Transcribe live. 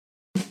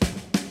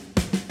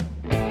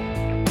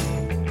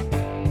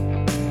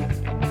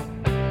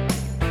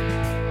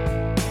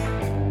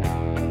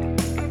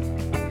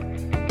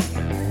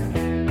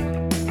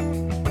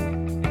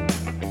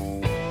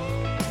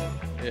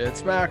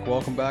Smack.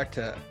 Welcome back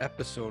to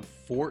episode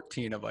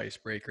 14 of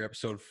Icebreaker.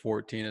 Episode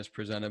 14 is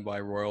presented by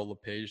Royal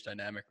LePage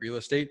Dynamic Real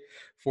Estate,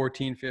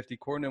 1450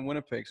 Corridor in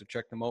Winnipeg. So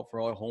check them out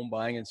for all your home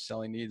buying and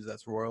selling needs.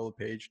 That's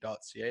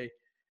royallepage.ca.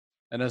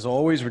 And as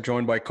always, we're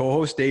joined by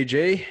co-host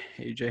AJ.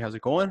 AJ, how's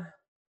it going?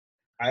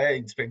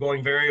 It's been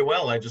going very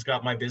well. I just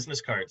got my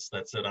business cards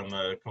that said I'm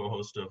the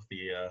co-host of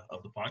the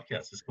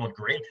podcast. It's going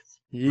great.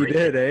 You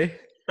did, eh?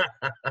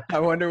 I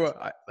wonder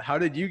how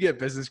did you get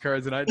business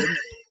cards and I didn't?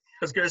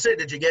 I was going to say,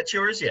 did you get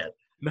yours yet?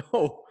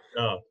 No.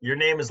 Oh, your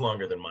name is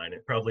longer than mine.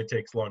 It probably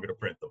takes longer to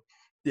print them.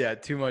 Yeah,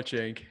 too much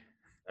ink.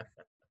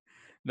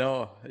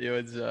 No, it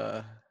was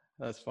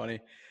that's funny.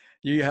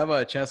 You have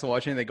a chance to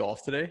watch any of the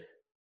golf today?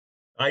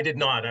 I did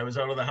not. I was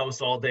out of the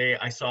house all day.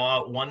 I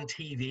saw one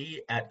TV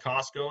at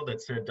Costco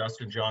that said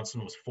Dustin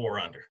Johnson was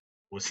 4 under.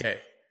 Okay.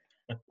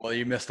 Well,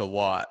 you missed a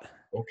lot.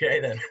 Okay,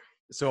 then.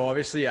 So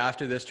obviously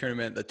after this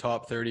tournament, the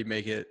top 30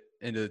 make it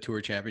into the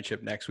Tour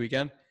Championship next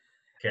weekend.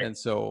 Okay. And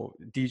so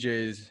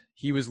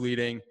he was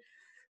leading,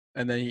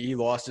 and then he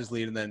lost his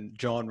lead, and then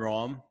Jon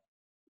Rahm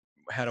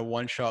had a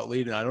one-shot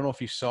lead. And I don't know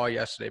if you saw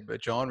yesterday,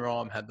 but Jon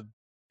Rahm had the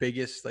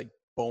biggest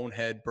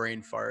bonehead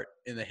brain fart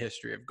in the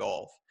history of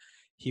golf.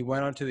 He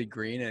went onto the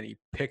green and he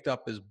picked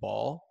up his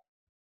ball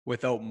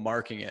without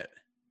marking it.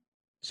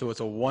 So it's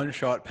a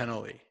one-shot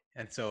penalty.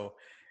 And so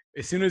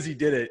as soon as he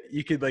did it,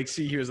 you could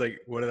see he was like,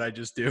 what did I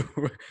just do?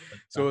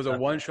 So it was a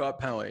one-shot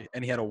penalty,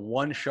 and he had a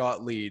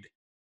one-shot lead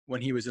when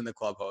he was in the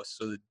clubhouse.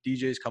 So the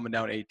DJ's coming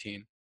down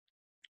 18,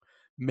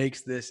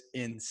 makes this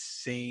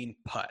insane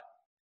putt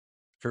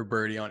for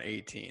birdie on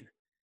 18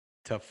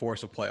 to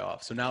force a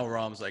playoff. So now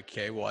Rahm's like,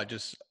 okay, well,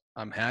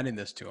 I'm handing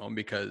this to him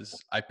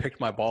because I picked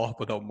my ball up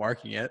without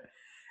marking it.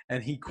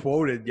 And he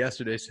quoted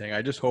yesterday saying,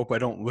 I just hope I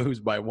don't lose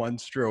by one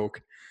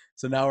stroke.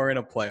 So now we're in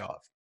a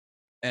playoff.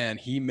 And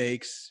he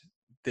makes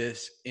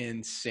this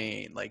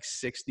insane,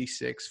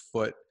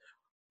 66-foot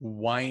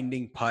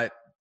winding putt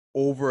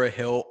over a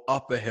hill,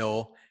 up a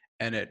hill,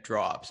 and it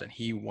drops. And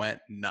he went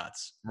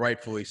nuts,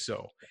 rightfully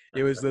so.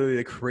 It was literally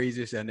the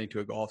craziest ending to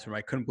a golf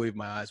tournament. I couldn't believe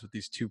my eyes with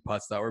these two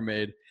putts that were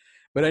made.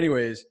 But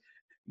anyways,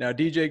 now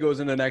DJ goes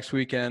into next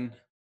weekend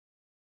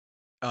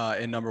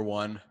in number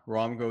 1.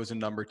 Rahm goes in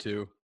number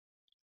 2.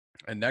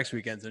 And next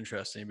weekend's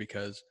interesting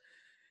because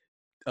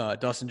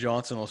Dustin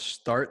Johnson will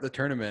start the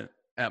tournament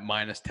at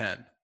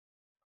 -10.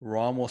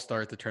 Rahm will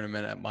start the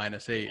tournament at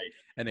 -8.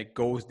 And it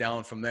goes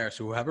down from there.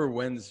 So whoever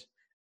wins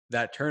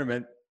that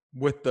tournament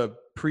with the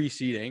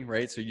pre-seeding,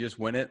 right? So you just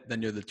win it,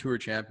 then you're the Tour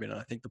champion. And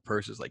I think the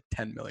purse is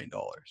 $10 million.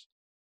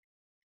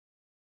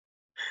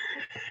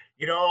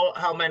 You know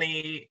how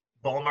many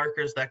ball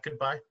markers that could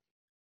buy?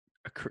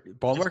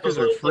 Ball markers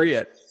are free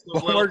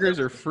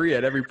are free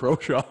at every pro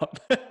shop.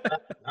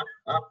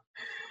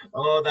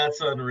 Oh, that's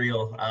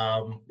unreal.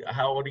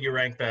 How do you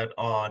rank that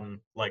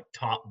on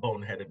top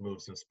boneheaded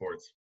moves in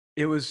sports?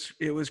 It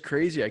was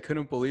crazy. I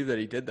couldn't believe that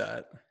he did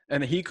that.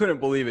 And he couldn't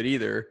believe it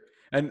either.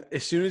 And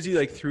as soon as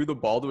he threw the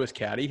ball to his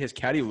caddy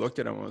looked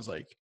at him and was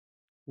like,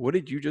 what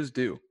did you just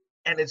do?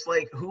 And it's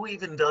who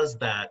even does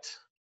that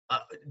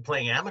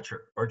playing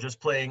amateur or just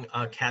playing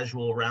a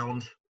casual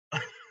round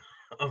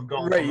of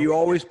golf? Right. You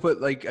always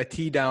put a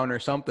tee down or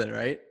something,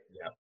 right?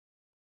 Yeah.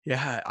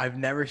 Yeah. I've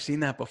never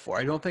seen that before.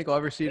 I don't think I'll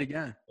ever see it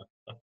again.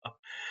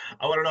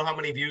 I want to know how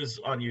many views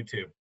on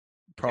YouTube.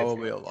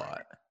 Probably a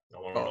lot.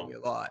 Probably a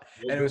lot.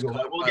 And it was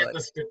we'll get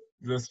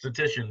the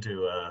statistician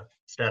to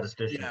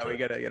statistician. Yeah, we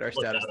gotta get our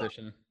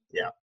statistician.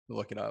 Yeah, to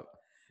look it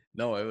up.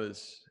 No,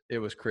 it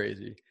was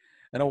crazy,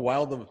 and a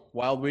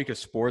wild week of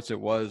sports. It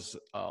was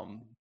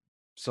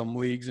some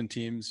leagues and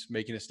teams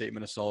making a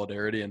statement of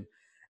solidarity and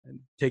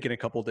taking a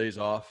couple days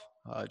off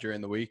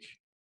during the week.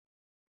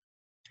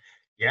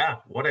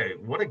 Yeah, what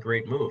a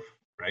great move,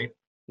 right?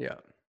 Yeah.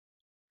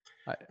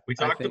 We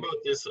talked about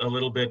this a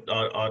little bit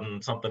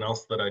on something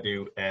else that I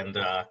do, and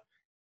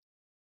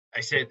I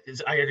said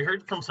I had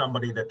heard from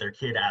somebody that their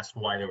kid asked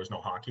why there was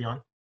no hockey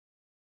on,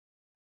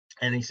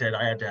 and he said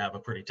I had to have a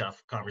pretty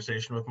tough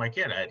conversation with my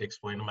kid. I had to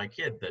explain to my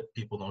kid that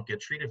people don't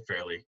get treated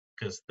fairly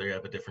because they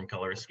have a different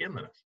color of skin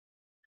than us.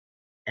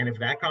 And if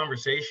that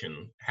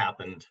conversation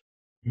happened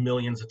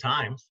millions of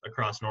times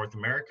across North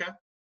America,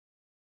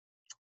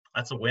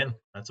 that's a win.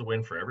 That's a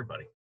win for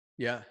everybody.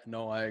 Yeah,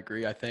 no, I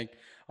agree. I think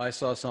I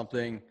saw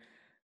something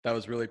that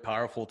was really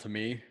powerful to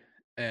me,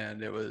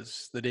 and it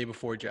was the day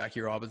before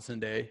Jackie Robinson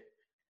Day.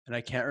 And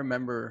I can't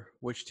remember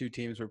which two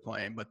teams were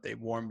playing, but they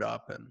warmed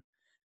up and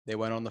they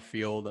went on the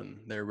field and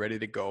they're ready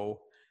to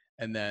go.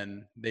 And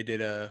then they did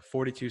a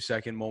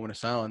 42-second moment of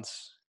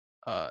silence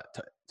to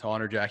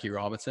honor Jackie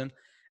Robinson.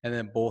 And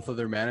then both of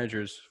their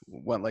managers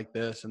went like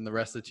this, and the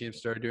rest of the team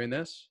started doing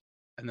this.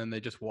 And then they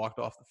just walked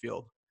off the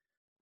field.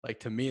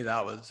 To me,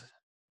 that was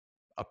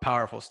a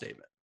powerful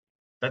statement.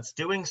 That's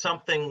doing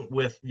something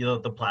with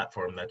the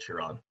platform that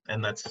you're on,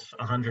 and that's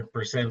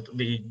 100%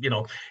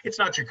 it's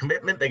not your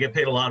commitment. They get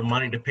paid a lot of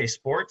money to pay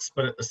sports,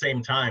 but at the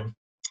same time,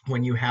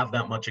 when you have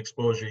that much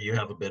exposure, you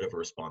have a bit of a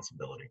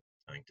responsibility,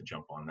 I think, to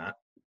jump on that.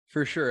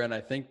 For sure. And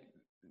I think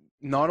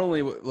not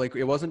only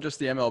it wasn't just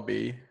the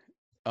MLB,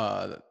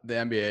 the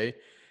NBA,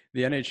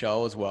 the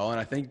NHL as well. And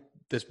I think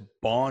this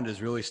bond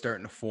is really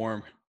starting to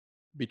form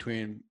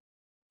between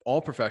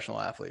all professional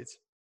athletes.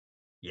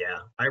 Yeah,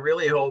 I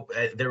really hope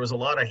there was a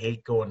lot of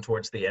hate going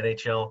towards the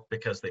NHL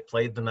because they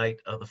played the night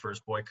of the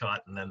first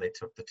boycott and then they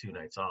took the 2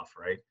 nights off,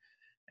 right?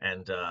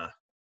 And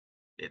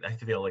I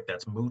feel like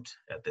that's moot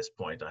at this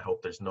point. I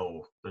hope there's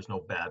no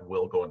bad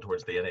will going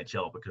towards the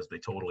NHL because they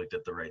totally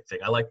did the right thing.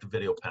 I like the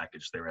video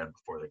package they ran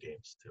before the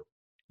games too.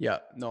 Yeah,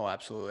 no,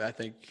 absolutely. I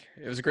think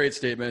it was a great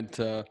statement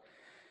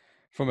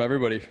from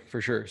everybody for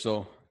sure.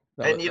 So,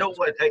 and you know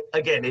what?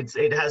 Again,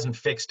 it hasn't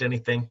fixed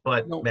anything,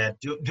 but no. man,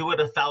 do it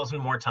 1,000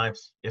 more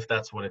times if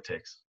that's what it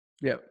takes.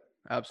 Yeah,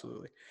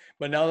 absolutely.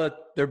 But now that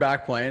they're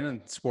back playing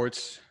and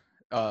sports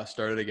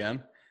started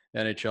again,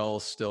 NHL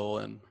is still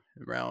in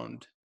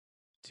round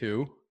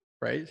 2,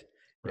 right?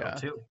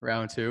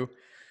 Round 2.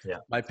 Yeah,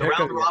 My the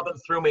round robin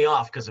threw me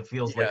off because it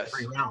feels like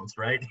 3 rounds,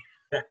 right?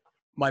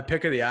 My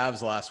pick of the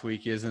Avs last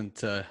week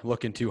isn't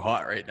looking too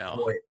hot right now.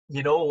 Boy,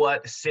 you know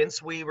what?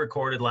 Since we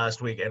recorded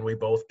last week and we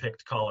both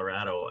picked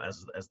Colorado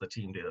as the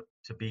team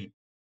to beat,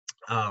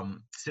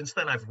 since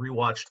then I've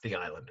rewatched the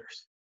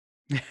Islanders.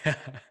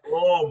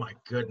 Oh my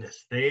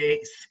goodness, they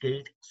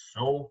skate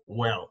so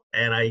well,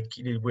 and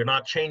we're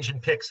not changing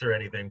picks or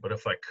anything, but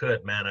if I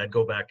could, man, I'd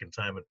go back in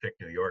time and pick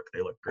New York.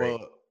 They look great.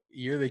 Well,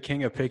 you're the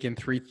king of picking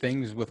 3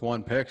 things with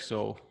 1 pick,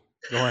 so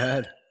go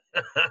ahead.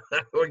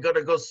 We're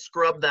gonna go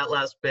scrub that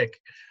last pick.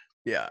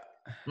 Yeah.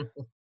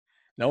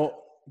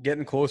 No,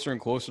 getting closer and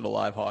closer to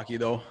live hockey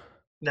though.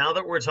 Now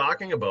that we're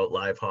talking about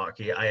live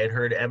hockey, I had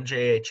heard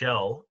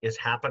MJHL is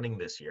happening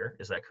this year.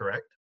 Is that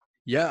correct?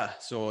 Yeah.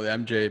 So the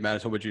MJ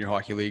Manitoba Junior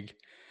Hockey League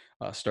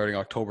starting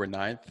October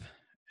 9th.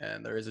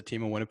 And there is a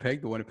team in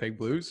Winnipeg, the Winnipeg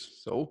Blues.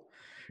 So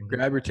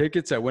grab your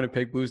tickets at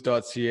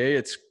winnipegblues.ca.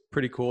 It's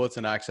pretty cool. It's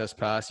an access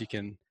pass. You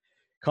can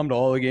come to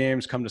all the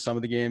games, come to some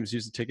of the games,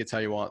 use the tickets how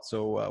you want.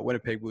 So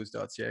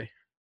winnipegblues.ca.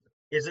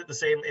 Is it the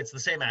same? It's the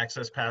same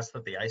access pass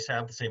that the Ice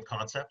have, the same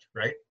concept,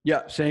 right?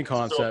 Yeah, same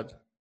concept. So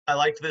I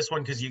liked this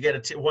one because you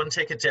get one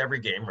ticket to every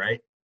game,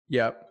 right?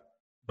 Yep.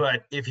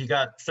 But if you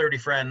got 30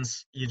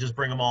 friends, you just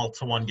bring them all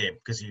to one game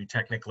because you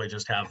technically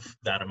just have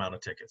that amount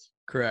of tickets.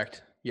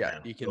 Correct. Yeah,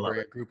 you can bring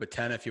a group of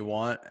 10 if you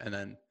want and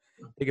then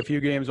take a few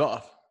games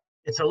off.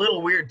 It's a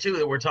little weird, too,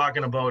 that we're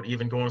talking about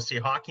even going to see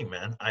hockey,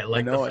 man.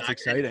 I know, it's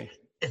exciting.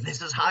 And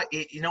this is high.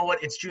 You know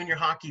what? It's junior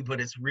hockey, but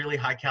it's really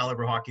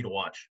high-caliber hockey to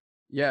watch.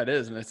 Yeah, it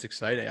is, and it's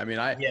exciting. I mean,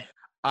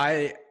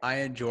 I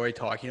enjoy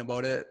talking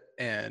about it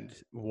and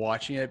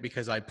watching it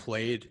because I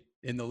played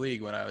in the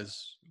league when I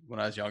was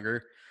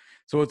younger.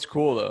 So it's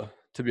cool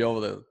to be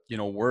able to,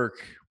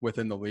 work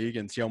within the league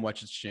and see how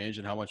much it's changed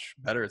and how much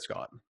better it's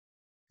gotten.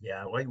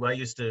 Yeah, well, I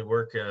used to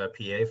work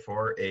PA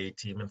for a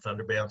team in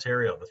Thunder Bay,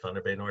 Ontario, the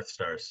Thunder Bay North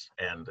Stars,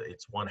 and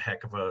it's one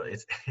heck of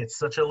it's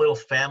such a little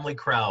family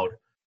crowd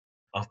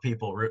of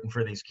people rooting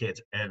for these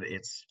kids, and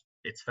it's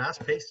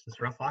fast paced. It's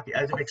rough hockey.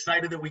 I'm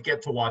excited that we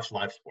get to watch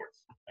live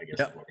sports. I guess.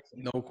 Yeah,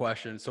 no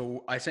question.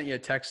 So I sent you a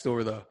text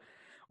during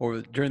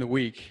the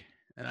week,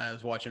 and I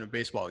was watching a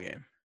baseball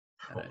game,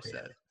 and I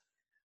said,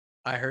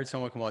 I heard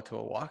someone come out to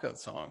a walkout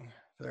song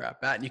for their at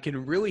bat, and you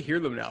can really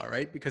hear them now,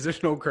 right? Because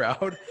there's no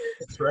crowd.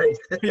 That's right.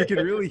 You can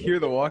really hear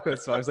the walkout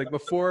songs. Like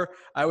before,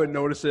 I would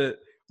notice it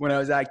when I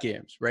was at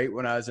games, right?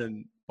 When I was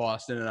in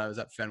Boston and I was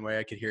at Fenway,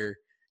 I could hear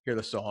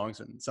the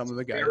songs and some of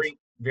the guys. Very,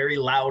 very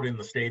loud in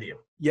the stadium.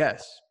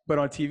 Yes, but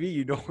on TV,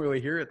 you don't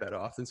really hear it that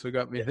often. So it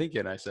got me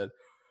thinking. I said,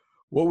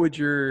 I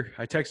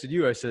texted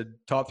you. I said,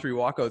 top 3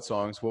 walkout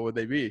songs. What would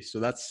they be? So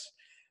that's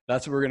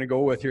what we're gonna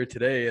go with here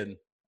today. And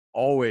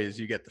always,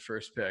 you get the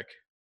first pick.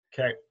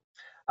 Okay.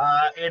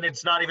 And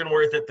it's not even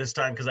worth it this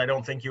time because I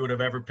don't think you would have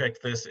ever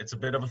picked this. It's a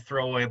bit of a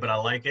throwaway, but I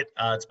like it.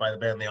 It's by the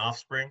band The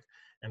Offspring,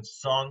 and it's a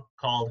song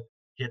called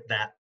 "Hit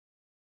That."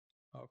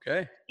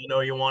 Okay. You know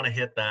you want to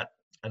hit that.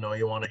 I know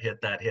you want to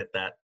hit that,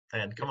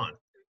 and come on.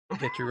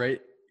 Get you right.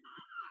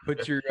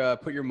 Put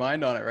your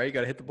mind on it, right? You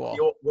got to hit the ball.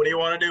 What do you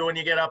want to do when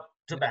you get up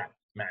to bat,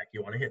 Mac?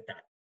 You want to hit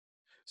that.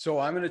 So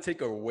I'm going to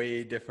take a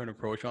way different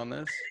approach on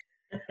this.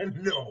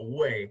 No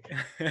way.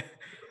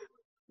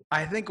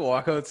 I think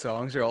walkout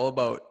songs are all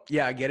about,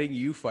 getting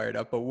you fired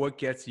up, but what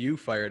gets you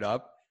fired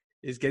up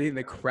is getting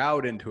the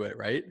crowd into it,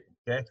 right?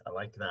 Okay, I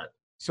like that.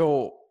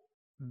 So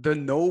the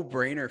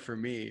no-brainer for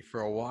me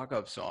for a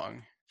walkout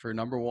song for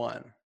number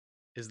 1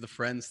 is the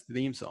Friends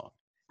theme song.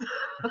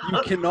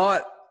 You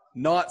cannot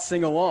not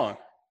sing along.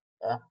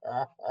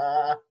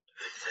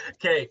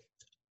 Okay,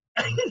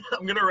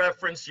 I'm gonna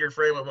reference your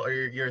frame of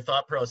your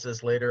thought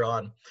process later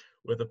on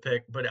with a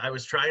pick, but I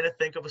was trying to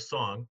think of a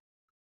song,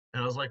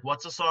 and I was like,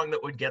 "What's a song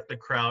that would get the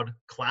crowd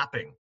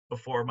clapping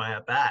before my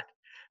at bat?"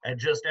 And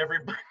just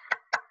everybody.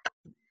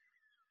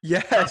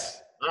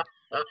 Yes,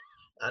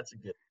 that's a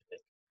good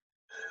pick.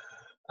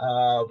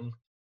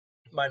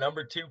 My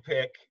number 2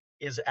 pick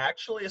is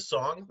actually a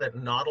song that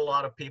not a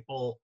lot of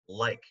people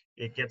like.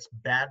 It gets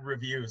bad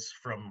reviews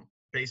from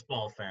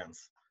baseball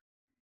fans.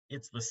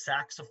 It's the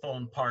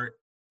saxophone part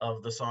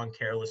of the song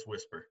Careless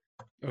Whisper.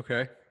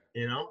 Okay.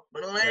 You know?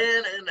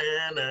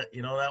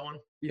 You know that one?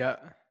 Yeah.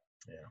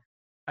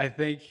 I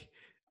think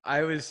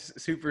I was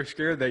super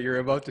scared that you're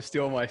about to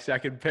steal my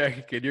second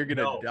pick and you're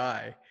gonna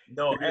die.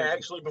 No,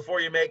 actually, before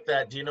you make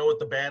that, do you know what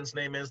the band's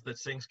name is that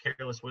sings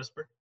 "Careless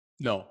Whisper"?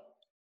 No.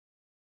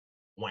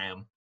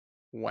 Wham.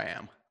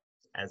 Wham.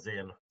 As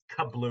in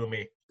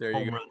kabloomy. There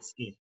you go. Run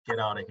ski. Get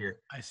out of here.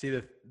 I see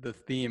the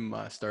theme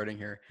starting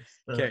here.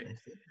 Okay,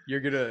 you're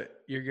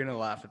gonna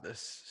laugh at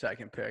this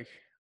second pick.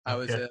 I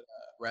was at a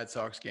Red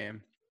Sox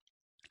game,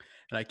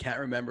 and I can't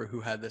remember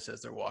who had this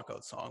as their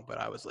walkout song, but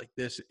I was like,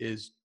 "This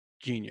is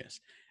genius,"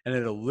 and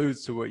it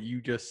alludes to what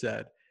you just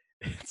said.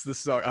 It's the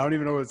song. I don't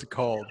even know what it's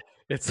called.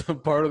 It's a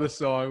part of the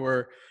song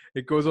where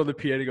it goes on the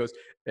piano. It goes,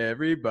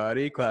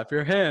 "Everybody, clap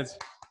your hands."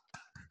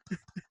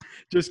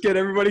 Just get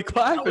everybody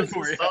clapping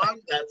for you. Song?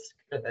 That's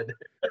good.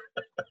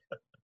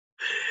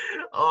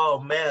 Oh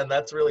man,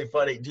 that's really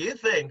funny. Do you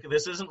think,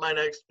 this isn't my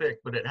next pick,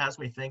 but it has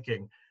me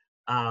thinking,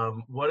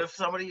 what if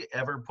somebody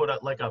ever put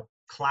out like a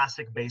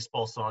classic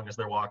baseball song as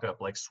their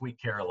walk-up, like "Sweet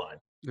Caroline"?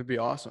 It'd be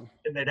awesome.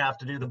 And they'd have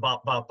to do the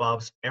bop bop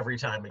bops every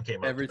time it came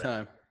up. Every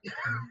time.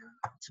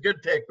 It's a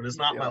good pick, but it's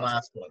not my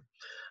last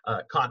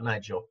one. Cotton Eye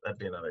Joe, that'd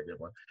be another good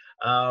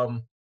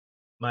one.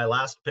 My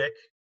last pick,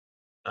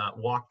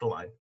 "Walk the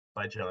Line"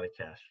 by Johnny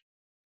Cash.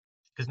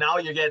 Because now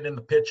you're getting in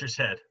the pitcher's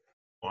head.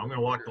 Well, I'm going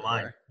to walk the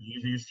line.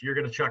 You're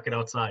going to chuck it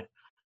outside.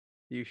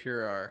 You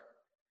sure are.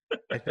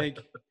 I think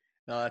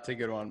no, that's a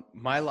good one.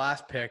 My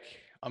last pick,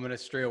 I'm going to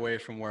stray away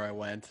from where I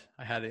went.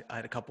 I had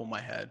a couple in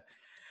my head.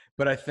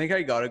 But I think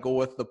I got to go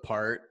with the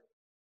part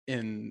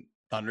in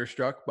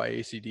Thunderstruck by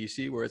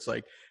AC/DC where it's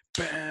like,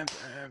 bam,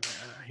 bam, bam.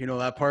 You know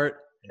that part?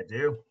 I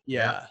do.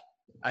 Yeah.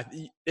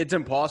 It's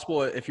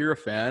impossible. If you're a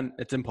fan,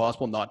 it's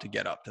impossible not to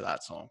get up to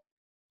that song,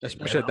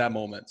 especially at that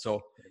moment.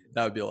 So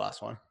that would be the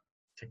last one.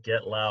 To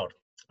get loud.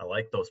 I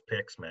like those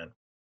picks, man.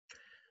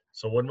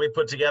 So when we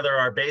put together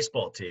our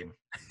baseball team,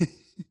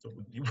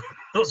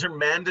 those are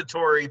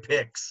mandatory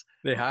picks.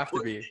 They have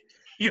to be.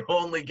 You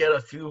only get a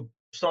few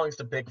songs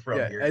to pick from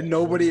here. And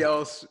no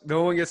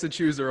one gets to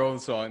choose their own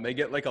song. They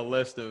get like a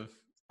list of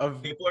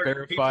people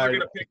are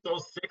going to pick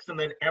those 6, and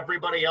then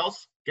everybody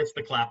else gets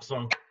the clap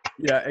song.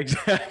 Yeah,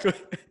 exactly.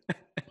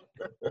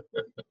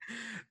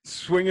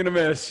 Swing and a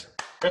miss.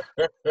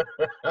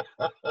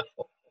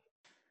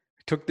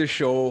 Took this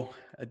show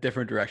a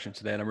different direction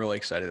today, and I'm really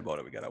excited about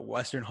it. We got a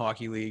Western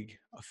Hockey League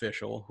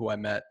official who I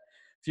met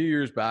a few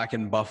years back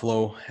in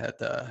Buffalo at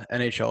the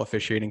NHL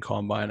officiating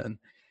combine, and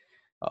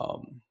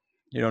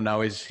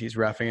now he's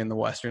reffing in the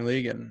Western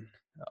League, and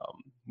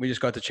we just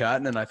got to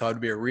chatting, and I thought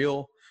it'd be a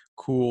real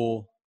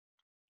cool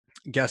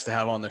guest to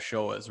have on the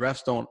show, as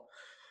refs don't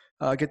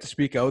get to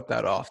speak out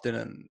that often,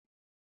 and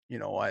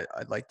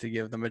I'd like to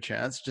give them a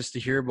chance just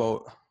to hear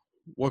about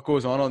what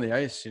goes on the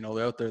ice.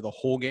 They're out there the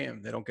whole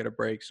game. They don't get a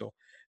break. So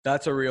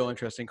that's a real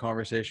interesting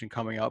conversation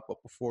coming up.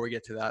 But before we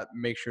get to that,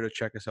 make sure to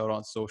check us out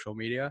on social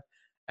media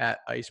at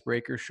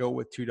Icebreaker Show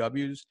with 2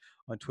 W's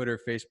on Twitter,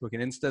 Facebook,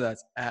 and Insta.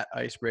 That's at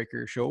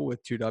Icebreaker Show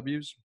with 2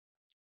 W's.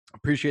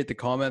 Appreciate the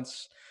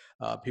comments.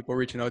 People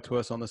reaching out to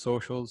us on the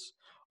socials.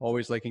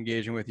 Always like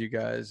engaging with you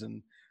guys,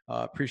 and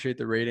appreciate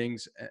the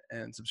ratings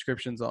and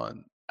subscriptions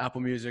on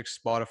Apple Music,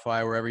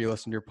 Spotify, wherever you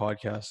listen to your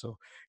podcast. So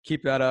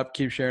keep that up,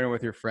 keep sharing it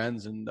with your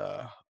friends, and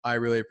I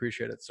really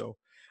appreciate it. So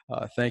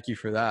thank you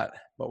for that.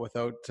 But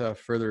without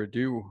further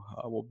ado,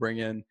 we'll bring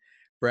in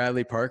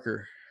Bradley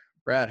Parker.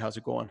 Brad, how's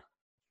it going?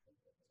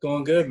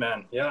 Going good,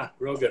 man. Yeah,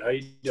 real good. How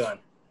you doing?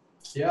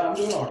 Yeah, I'm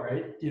doing all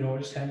right.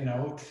 Just hanging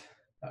out.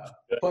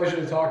 Pleasure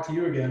to talk to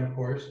you again, of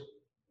course.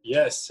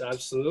 Yes,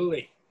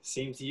 absolutely.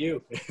 Same to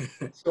you.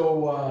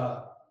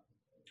 So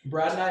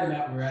Brad and I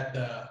met. We were at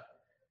the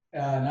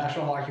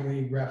National Hockey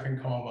League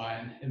Reffing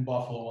Combine in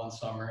Buffalo one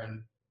summer,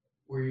 and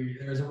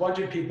there was a bunch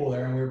of people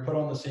there, and we were put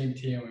on the same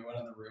team. We went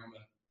in the room,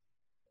 and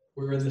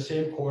we were in the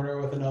same corner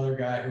with another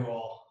guy who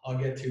I'll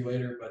get to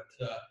later, but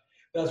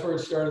that's where it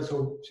started.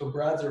 So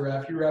Brad's a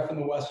ref. You ref in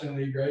the Western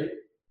League, right?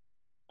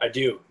 I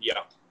do,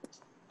 yeah.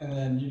 And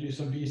then you do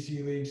some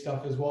BC League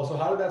stuff as well. So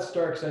how did that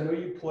start? Because I know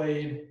you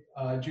played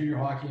junior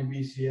hockey in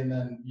BC, and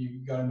then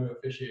you got into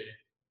officiating.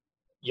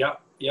 Yeah.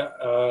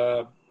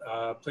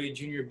 Played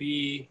junior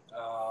B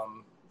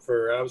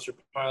for Abbotsford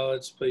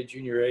Pilots, played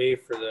junior A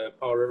for the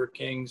Powell River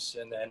Kings,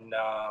 and then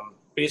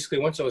basically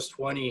once I was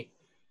 20,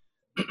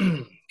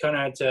 kind of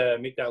had to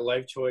make that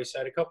life choice. I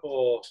had a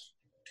couple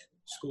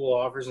school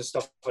offers and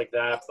stuff like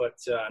that, but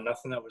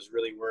nothing that was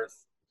really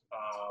worth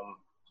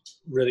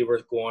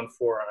going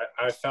for,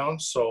 I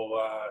found. So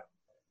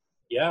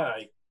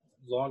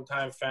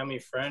longtime family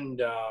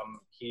friend,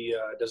 he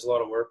does a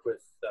lot of work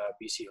with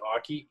BC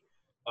Hockey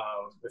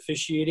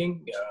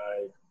officiating,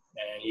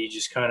 and he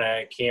just kind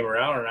of came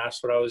around and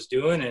asked what I was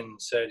doing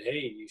and said,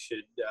 hey, you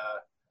should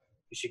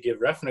give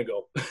reffing a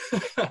go.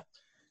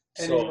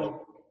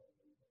 So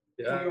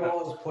yeah,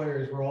 all as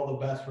players, we're all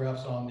the best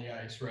refs on the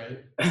ice,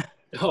 right?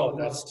 Oh,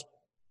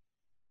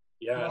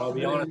 I'll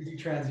be honest. Easy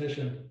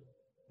transition.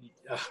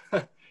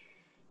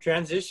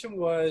 Transition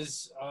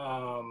was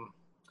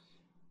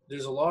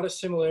there's a lot of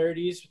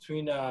similarities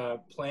between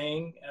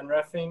playing and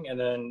reffing, and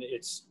then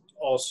it's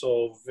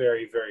also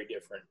very, very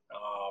different.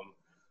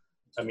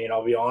 I mean,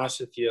 I'll be honest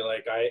with you.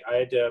 Like, I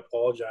had to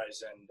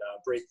apologize and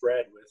break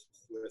bread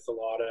with a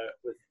lot of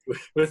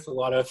with a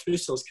lot of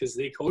officials because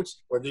they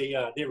coached or they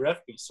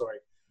ref me. Sorry,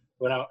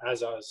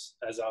 as I was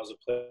a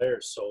player.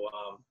 So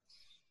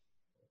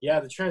yeah,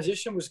 the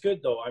transition was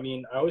good though. I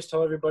mean, I always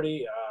tell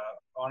everybody,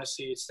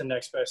 honestly, it's the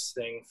next best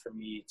thing for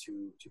me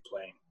to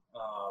playing.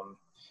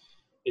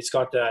 It's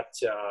got that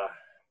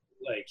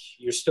like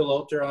you're still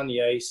out there on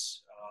the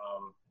ice.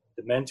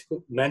 The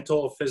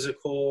mental,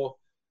 physical.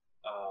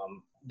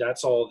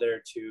 That's all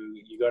there too.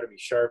 You got to be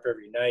sharp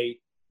every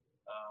night.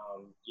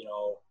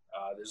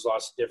 There's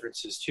lots of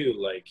differences too.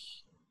 Like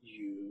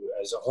you,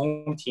 as a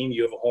home team,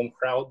 you have a home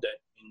crowd that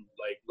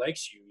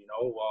likes you.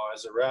 While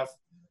as a ref,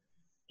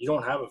 you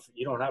don't have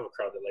a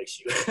crowd that likes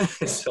you.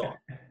 So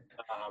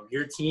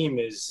your team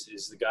is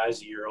the guys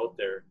that you're out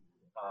there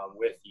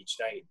with each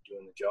night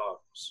doing the job.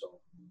 So.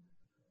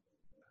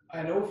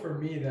 I know for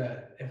me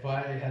that if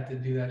I had to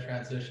do that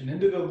transition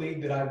into the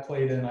league that I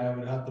played in, I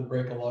would have to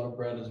break a lot of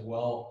bread as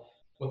well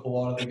with a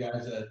lot of the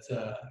guys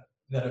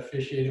that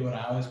officiated when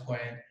I was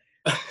playing.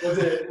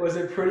 Was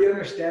it pretty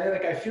understanding?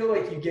 Like I feel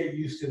like you get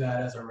used to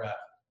that as a ref.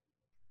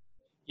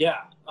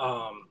 Yeah,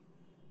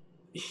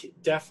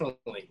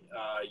 definitely.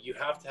 You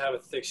have to have a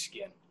thick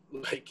skin.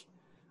 Like,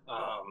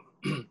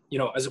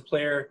 as a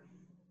player,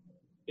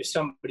 if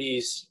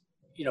somebody's,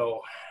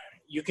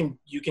 you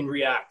can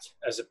react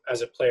as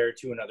a player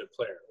to another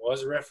player. Well,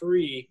 as a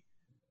referee,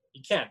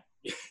 you can't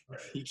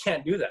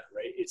do that,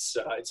 right? It's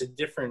a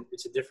different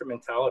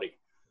mentality.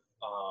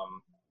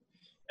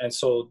 And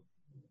so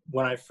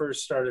when I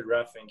first started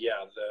reffing,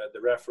 yeah,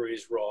 the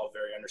referees were all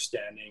very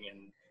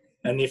understanding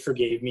and they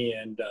forgave me.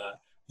 And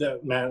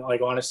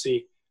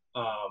honestly,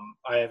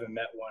 I haven't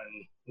met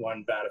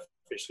one bad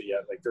official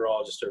yet. Like they're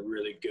all just a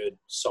really good,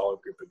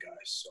 solid group of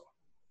guys. So.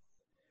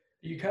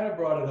 You kind of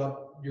brought it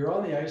up. You're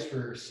on the ice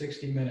for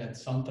 60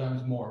 minutes,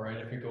 sometimes more, right?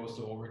 If it goes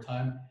to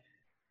overtime.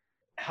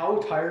 How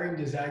tiring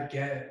does that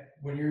get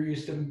when you're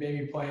used to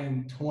maybe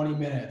playing 20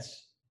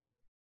 minutes?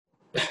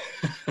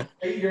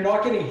 You're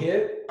not getting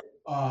hit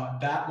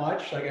that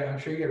much. Like I'm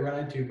sure you get run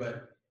into,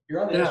 but you're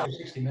on the ice for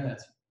 60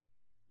 minutes.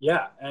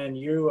 Yeah, and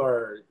you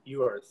are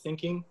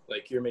thinking,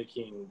 like you're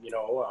making,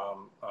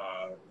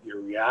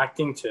 you're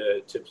reacting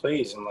to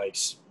plays in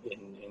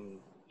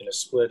in a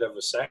split of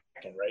a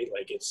second, right?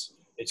 Like it's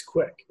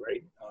quick,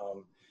 right?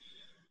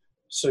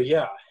 So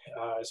yeah,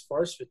 as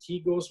far as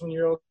fatigue goes, when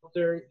you're out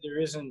there,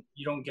 you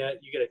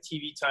get a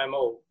TV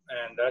timeout,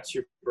 and that's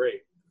your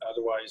break.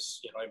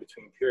 Otherwise, in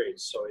between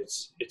periods. So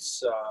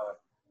it's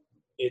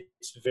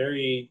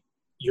very,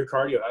 your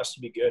cardio has to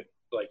be good.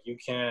 Like you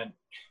can't,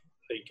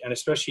 and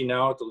especially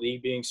now with the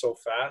league being so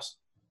fast,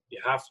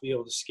 you have to be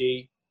able to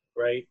skate,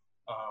 right?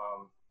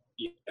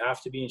 You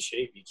have to be in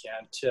shape. You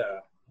can't,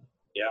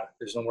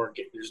 there's no more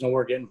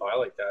getting by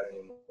like that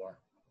anymore.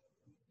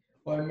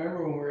 Well, I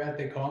remember when we were at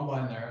the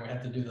combine there and we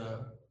had to do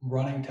the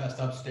running test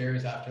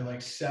upstairs after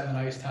like 7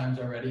 ice times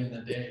already in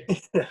the day.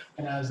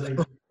 And I was like,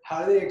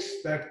 how do they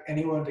expect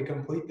anyone to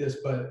complete this?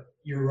 But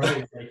you're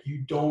right. Like you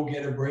don't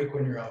get a break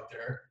when you're out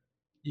there.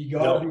 You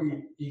gotta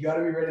be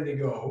ready to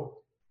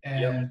go.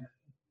 And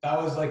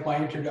that was like my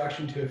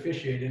introduction to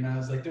officiating. And I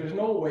was like, there's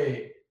no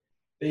way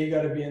that you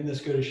got to be in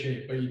this good a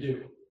shape, but you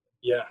do.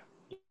 Yeah,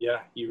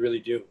 you really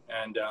do.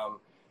 And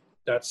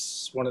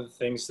that's one of the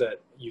things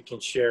that you can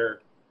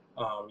share,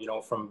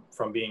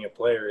 from being a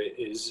player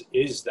is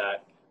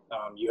that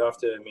you have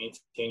to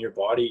maintain your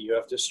body, you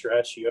have to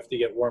stretch, you have to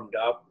get warmed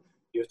up,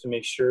 you have to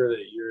make sure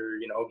that you're,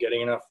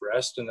 getting enough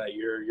rest and that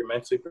you're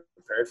mentally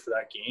prepared for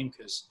that game.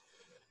 Because,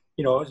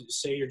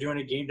 say you're doing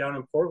a game down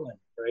in Portland,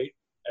 right?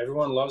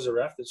 Everyone loves a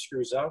ref that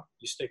screws up.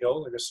 You stick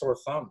out like a sore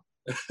thumb.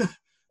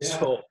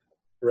 So,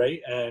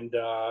 right. And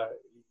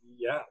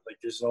like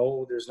there's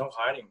no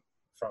hiding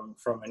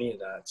from any of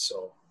that.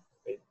 So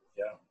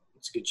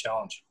it's a good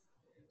challenge.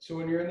 So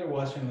when you're in the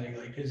Western League,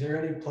 like, is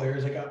there any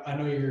players, like, I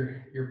know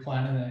you're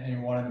planning and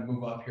you're wanting to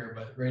move up here,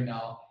 but right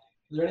now,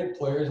 is there any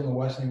players in the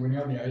Western League when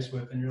you're on the ice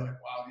with and you're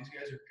like, wow, these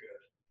guys are good?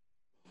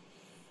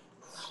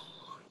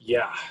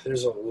 Yeah,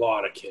 there's a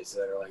lot of kids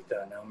that are like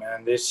that now,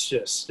 man. It's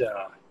just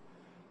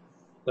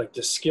like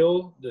the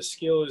skill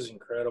is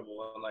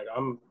incredible. And like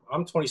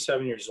I'm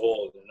 27 years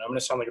old, and I'm gonna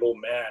sound like an old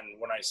man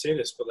when I say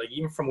this, but like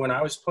even from when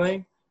I was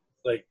playing,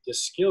 like the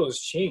skill has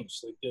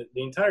changed. Like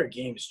the entire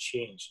game has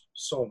changed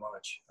so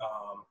much.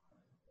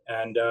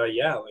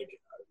 Like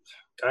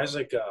guys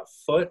like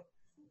Foot,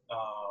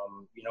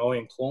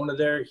 in Kelowna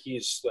there,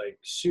 he's like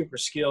super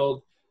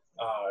skilled.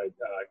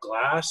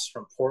 Glass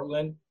from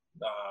Portland,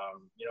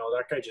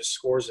 that guy just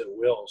scores at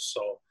will.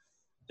 So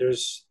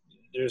there's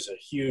a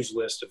huge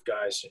list of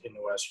guys in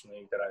the Western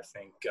League that I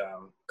think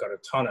got a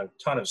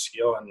ton of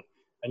skill, and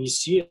you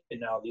see it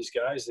now. These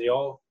guys, they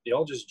all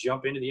just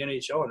jump into the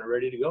NHL and are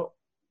ready to go.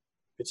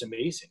 It's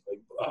amazing.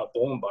 Like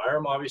Bowen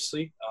Byram,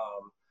 obviously,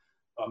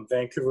 I'm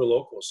Vancouver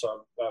local,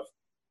 so I've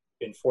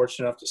been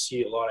fortunate enough to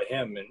see a lot of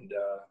him. And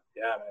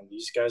man,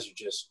 these guys are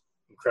just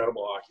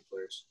incredible hockey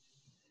players.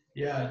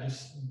 Yeah,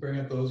 just bring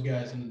up those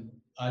guys, and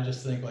I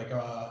just think like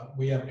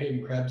we have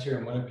Peyton Krebs here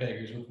in Winnipeg,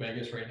 who's with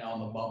Vegas right now in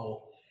the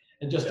bubble,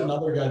 and just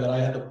another guy that I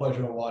had the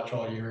pleasure to watch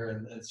all year.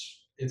 And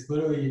it's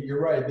literally,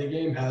 you're right, the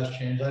game has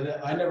changed.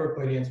 I never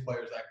played against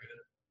players that good.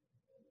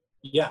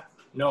 Yeah,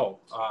 no,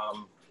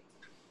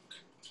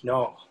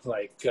 no,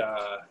 like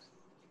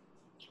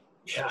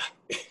yeah.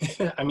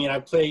 I mean, I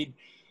played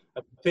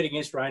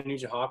against Ryan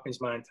Nugent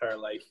Hopkins my entire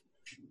life,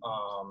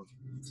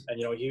 and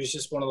you know, he was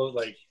just one of those,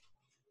 like,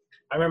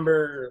 I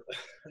remember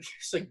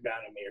just like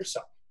banning me or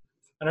something.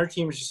 And our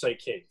team was just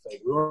like, hey, like,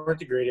 we weren't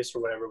the greatest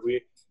or whatever.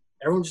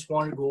 Everyone just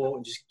wanted to go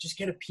and just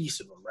get a piece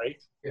of them, right?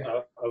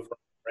 Yeah.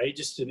 Right?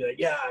 Just to be like,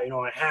 yeah, you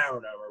know, I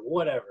hammered them or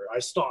whatever. I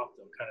stopped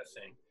them, kind of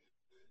thing.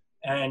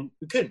 And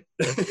we couldn't.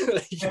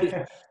 Like,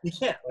 you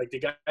can't. Like, the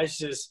guy's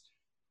just,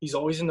 he's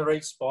always in the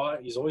right spot.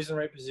 He's always in the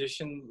right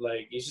position.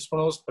 Like, he's just one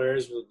of those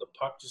players where the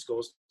puck just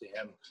goes to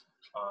him.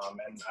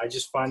 And I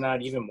just find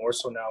that even more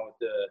so now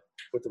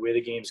with the way the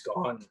game's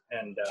gone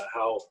and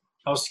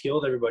how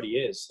skilled everybody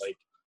is. Like,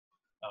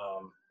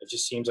 it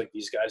just seems like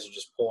these guys are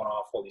just pulling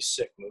off all these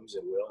sick moves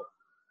at will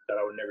that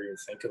I would never even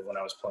think of when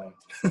I was playing.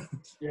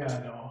 Yeah,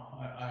 no,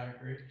 I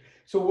agree.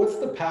 So what's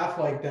the path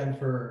like then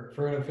for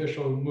an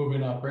official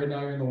moving up? Right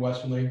now you're in the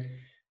Western League.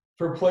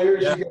 For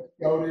players, you get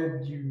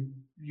scouted, you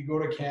go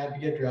to camp,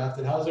 you get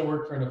drafted. How does it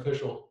work for an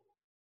official?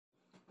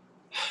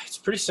 It's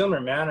pretty similar,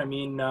 man. I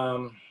mean,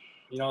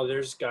 you know,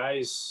 there's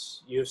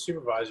guys, you have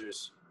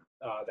supervisors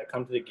that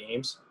come to the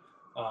games.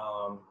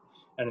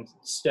 And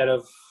instead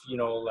of, you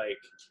know, like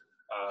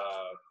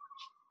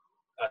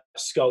a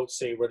scout,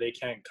 say, where they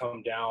can't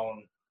come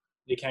down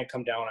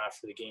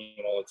after the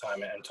game all the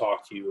time and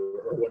talk to you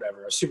or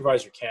whatever, a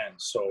supervisor can.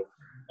 So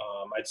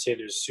I'd say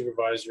there's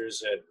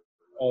supervisors at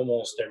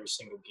almost every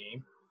single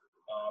game.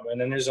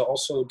 And then there's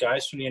also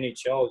guys from the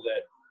NHL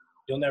that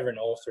you'll never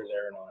know if they're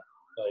there or not.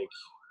 Like,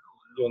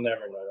 you'll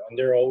never know. And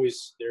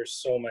there's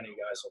so many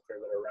guys out there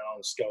that are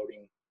around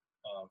scouting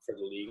for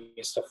the league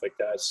and stuff like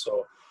that.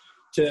 So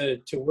to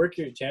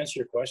answer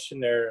your question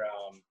there,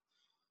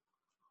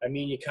 I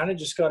mean, you kind of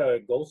just gotta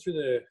go through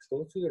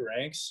the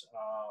ranks.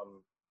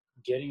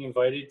 Getting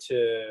invited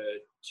to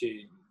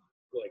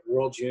like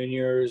World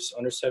Juniors,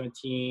 under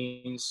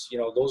 17s, you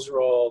know, those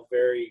are all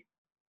very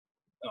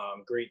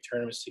great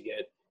tournaments to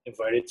get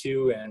invited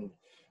to, and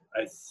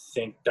I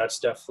think that's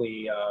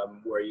definitely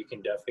where you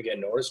can definitely get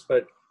noticed.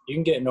 But you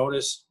can get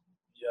noticed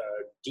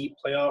deep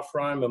playoff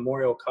run,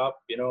 Memorial Cup,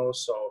 you know.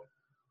 So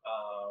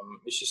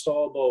it's just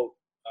all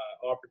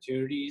about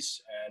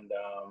opportunities and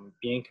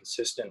being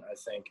consistent, I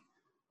think.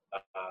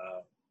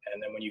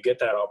 And then when you get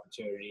that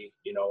opportunity,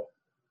 you know,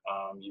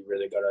 you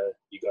really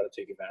gotta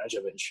take advantage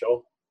of it and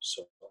show.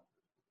 So.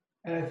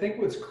 And I think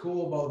what's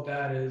cool about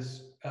that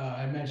is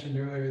I mentioned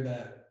earlier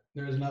that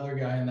there's another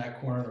guy in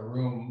that corner of the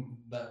room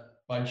that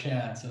by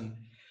chance, and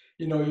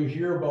you know, you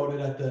hear about it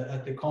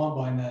at the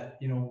combine that,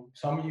 you know,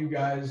 some of you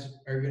guys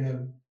are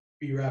gonna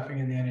be reffing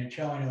in the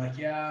NHL, and you're like,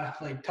 yeah,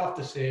 like, tough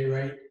to say,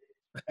 right?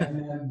 And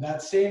then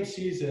that same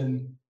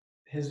season,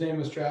 his name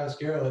was Travis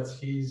Gerlitz.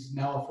 He's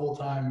now a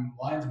full-time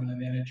linesman in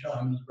the NHL,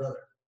 him and his brother.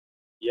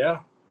 Yeah,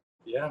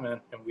 man.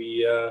 And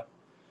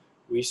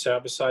we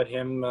sat beside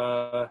him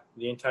the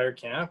entire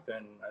camp,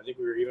 and I think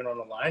we were even on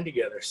the line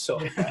together. So,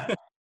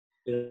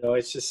 you know,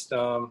 it's just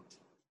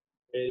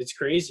it's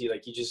crazy.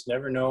 Like, you just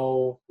never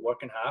know what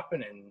can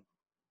happen, and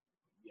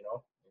you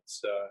know,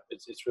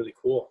 it's really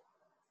cool.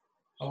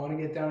 I want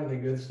to get down to the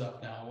good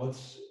stuff now.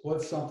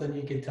 What's something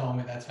you could tell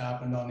me that's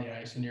happened on the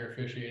ice in your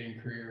officiating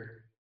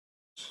career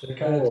that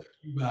kind of took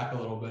you back a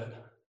little bit?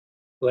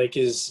 Like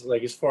as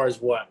far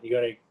as what? You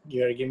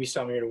gotta give me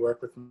something here to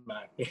work with,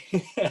 Matt.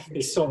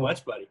 There's so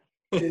much, buddy.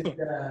 So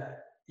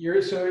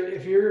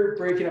if you're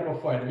breaking up a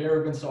fight, have you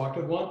ever been socked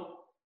with one?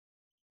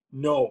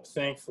 No,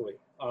 thankfully.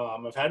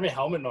 I've had my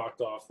helmet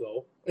knocked off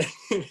though,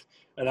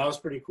 and that was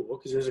pretty cool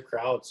because there's a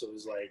crowd, so it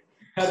was like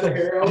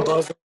I'm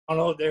buzzing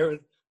around there.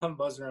 I'm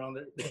buzzing around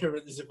there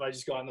as if I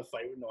just got in the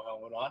fight with no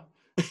helmet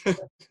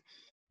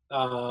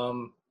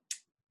on.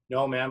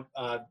 No, man.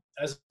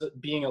 As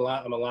being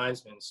I'm a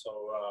linesman,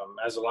 so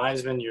as a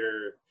linesman,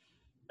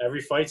 every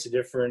fight's a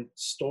different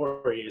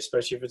story,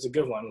 especially if it's a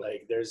good one.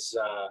 Like there's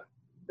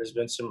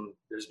been some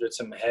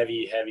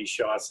heavy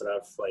shots that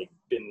I've like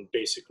been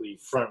basically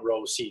front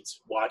row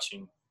seats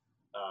watching.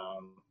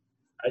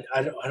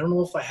 I don't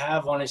know if I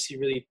have honestly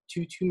really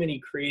too many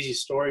crazy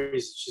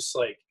stories. It's just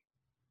like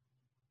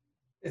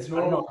it's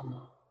normal.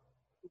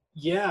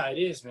 Yeah, it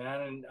is,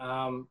 man.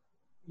 And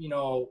you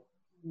know,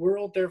 we're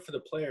out there for the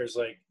players.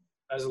 Like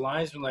as a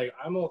linesman, like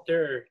I'm out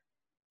there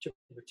to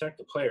protect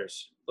the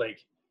players.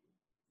 Like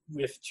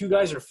if two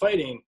guys are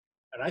fighting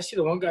and I see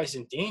the one guy's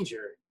in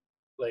danger,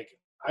 like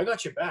I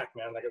got your back,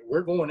 man. Like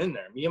we're going in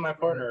there. Me and my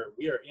partner,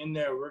 we are in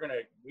there.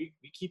 We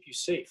keep you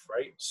safe,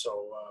 right?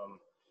 So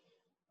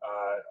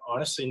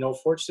honestly, no.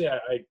 Fortunately,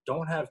 I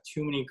don't have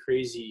too many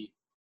crazy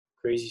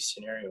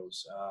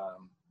scenarios.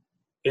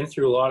 Been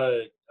through a lot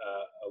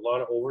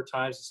of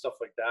overtimes and stuff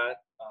like that.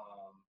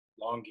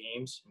 Long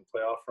games and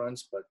playoff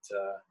runs, but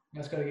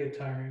that's gotta get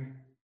tiring.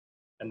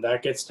 And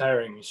that gets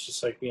tiring. It's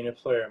just like being a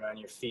player, man.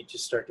 Your feet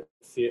just start to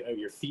feel,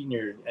 your feet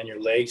and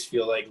your legs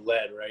feel like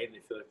lead, right? They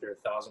feel like they're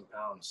 1,000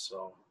 pounds.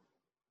 So.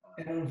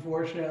 And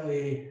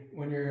unfortunately,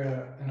 when you're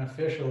an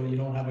official, you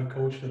don't have a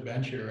coach to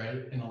bench you,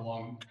 right? In a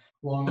long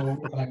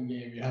overtime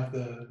game, you have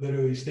to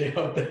literally stay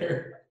out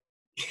there.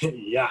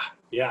 Yeah.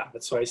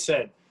 That's what I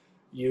said.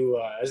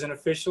 You, as an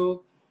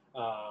official,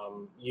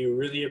 you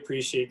really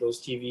appreciate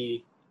those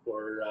TV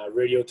or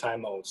radio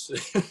timeouts.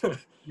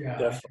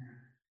 Yeah, I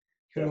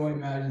can only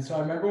imagine. So I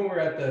remember when we were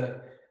at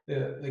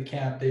the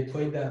camp, they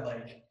played that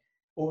like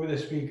over the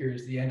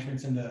speakers, the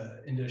entrance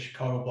into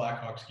Chicago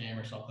Blackhawks game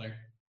or something.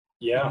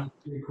 Yeah.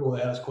 Pretty cool. They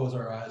had us close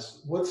our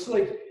eyes. What's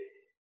like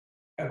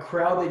a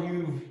crowd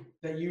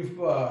that you've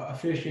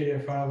officiated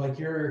in front of? Like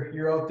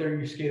you're out there,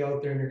 you skate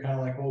out there, and you're kind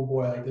of like, oh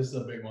boy, like this is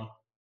a big one.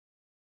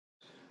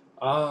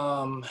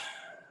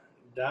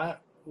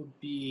 That would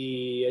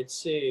be, I'd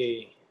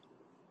say,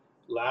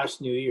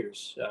 last New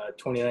Year's,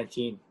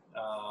 2019.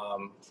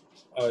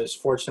 I was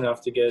fortunate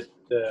enough to get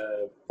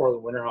the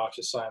Portland Winterhawks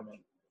assignment.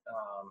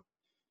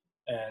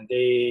 And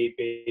they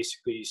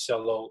basically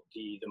sell out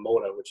the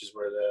Moda, which is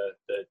where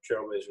the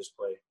Trailblazers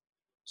play.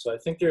 So I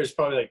think there's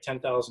probably like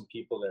 10,000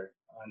 people there,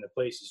 and the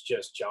place is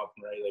just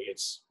jumping, right? Like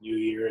it's New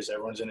Year's,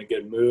 everyone's in a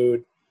good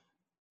mood.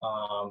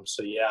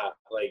 So yeah,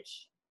 like,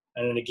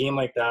 and in a game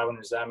like that, when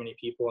there's that many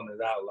people and they're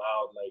that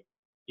loud, like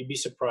you'd be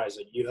surprised.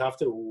 Like you have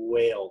to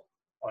wail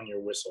on your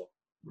whistle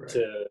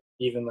to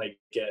even like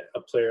get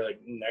a player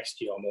like next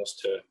to you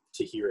almost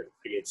to hear it.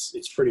 Like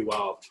it's pretty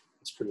wild.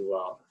 It's pretty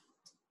wild.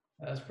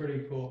 That's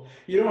pretty cool.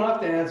 You don't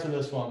have to answer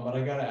this one, but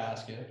I got to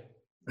ask it.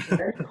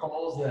 Any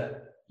calls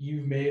that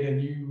you've made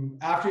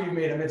and after you've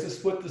made them, it's a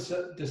split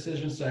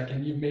decision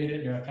second, you've made it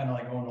and you're kind of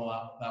like, oh no,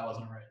 that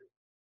wasn't right.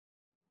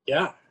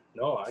 Yeah,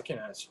 no, I can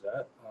answer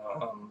that.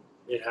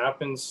 It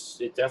happens.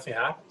 It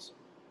definitely happens.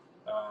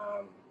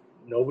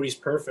 Nobody's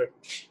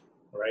perfect,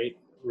 right?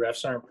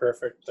 Refs aren't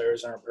perfect.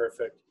 Players aren't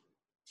perfect.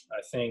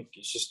 I think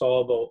it's just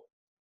all about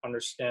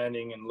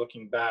understanding and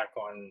looking back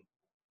on,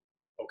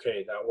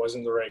 okay, that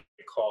wasn't the right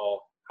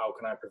call. How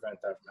can I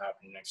prevent that from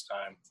happening next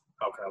time?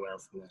 How can I learn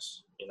from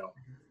this? You know.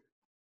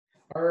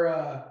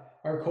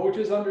 Are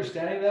coaches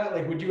understanding that?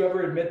 Like, would you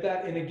ever admit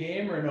that in a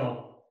game or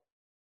no?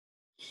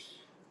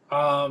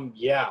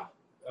 Yeah.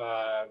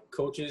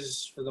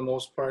 Coaches, for the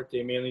most part,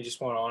 they mainly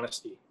just want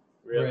honesty.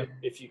 Really,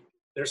 right.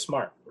 They're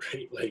smart,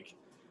 right? Like,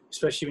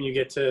 especially when you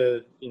get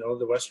to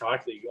the Western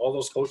Hockey League, all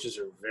those coaches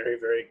are very,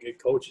 very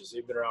good coaches.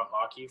 They've been around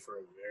hockey for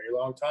a very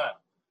long time.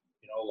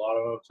 A lot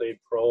of them have played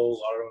pro, a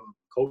lot of them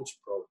coach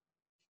pro.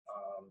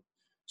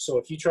 So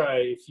if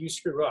you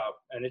screw up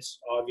and it's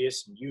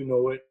obvious and you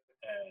know it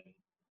and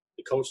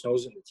the coach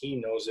knows it and the team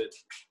knows it,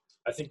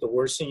 I think the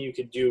worst thing you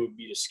could do would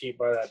be to skate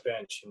by that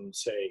bench and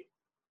say,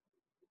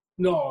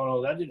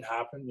 no, that didn't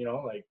happen.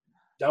 Like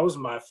that was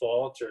my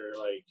fault, or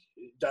like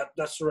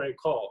that's the right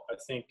call. I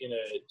think in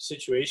a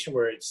situation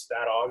where it's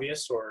that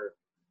obvious or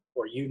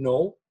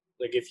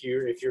like if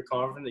you're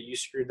confident that you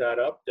screwed that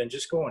up, then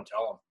just go and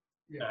tell them.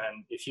 Yeah.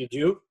 And if you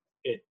do,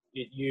 it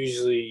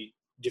usually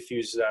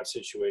diffuses that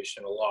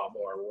situation a lot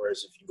more.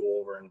 Whereas if you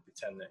go over and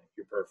pretend that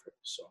you're perfect,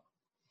 so.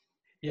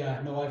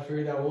 Yeah, no, I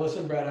figured that. Well,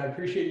 listen, Brad, I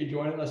appreciate you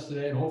joining us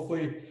today, and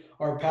hopefully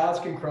our paths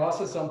can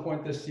cross at some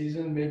point this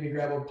season. Maybe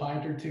grab a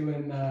pint or two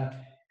in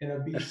a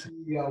BC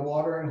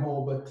watering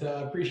hole. But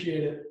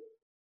appreciate it.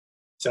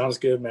 Sounds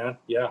good, man.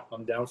 Yeah,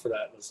 I'm down for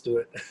that. Let's do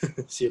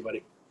it. See you,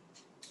 buddy.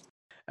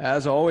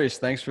 As always,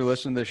 thanks for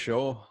listening to the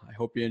show. I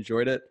hope you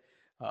enjoyed it.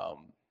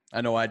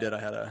 I know I did. I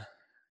had a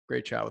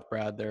great chat with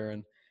Brad there.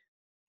 And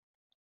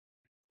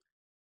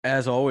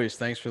as always,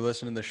 thanks for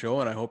listening to the show,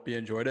 and I hope you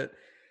enjoyed it.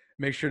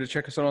 Make sure to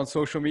check us out on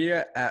social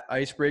media at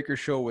Icebreaker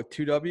Show with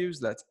 2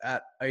 W's. That's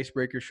at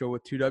Icebreaker Show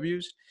with 2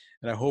 W's.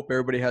 And I hope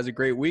everybody has a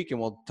great week, and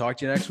we'll talk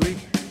to you next week.